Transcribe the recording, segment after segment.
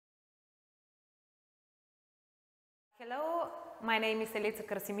Hello, my name is Elitsa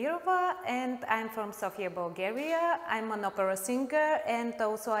Zheleva and I'm from Sofia, Bulgaria. I'm an opera singer and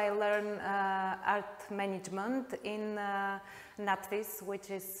also I learn art management in NATFIS, which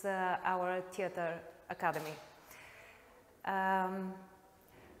is our theater academy.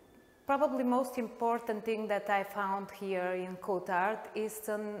 Probably most important thing that I found here in Cultart is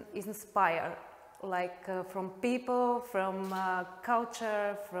inspire, from people, from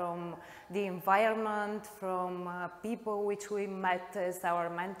culture, from the environment, from people which we met as our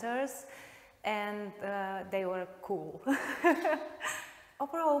mentors, and they were cool.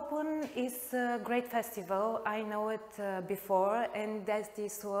 Opera Open is a great festival. I know it before, and that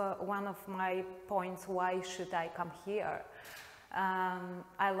is one of my points why should I come here.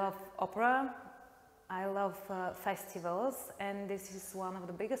 I love opera. I love festivals, and this is one of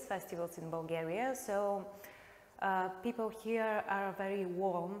the biggest festivals in Bulgaria, so people here are very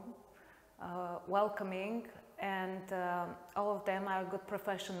warm, welcoming, and all of them are good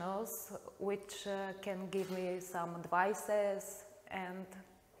professionals which can give me some advices, and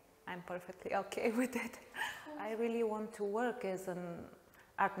I'm perfectly okay with it. I really want to work as an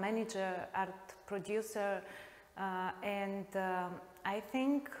art manager, art producer, and I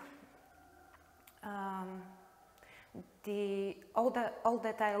think all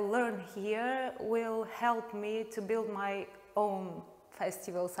that I learn here will help me to build my own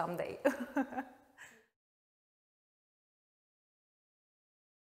festival someday.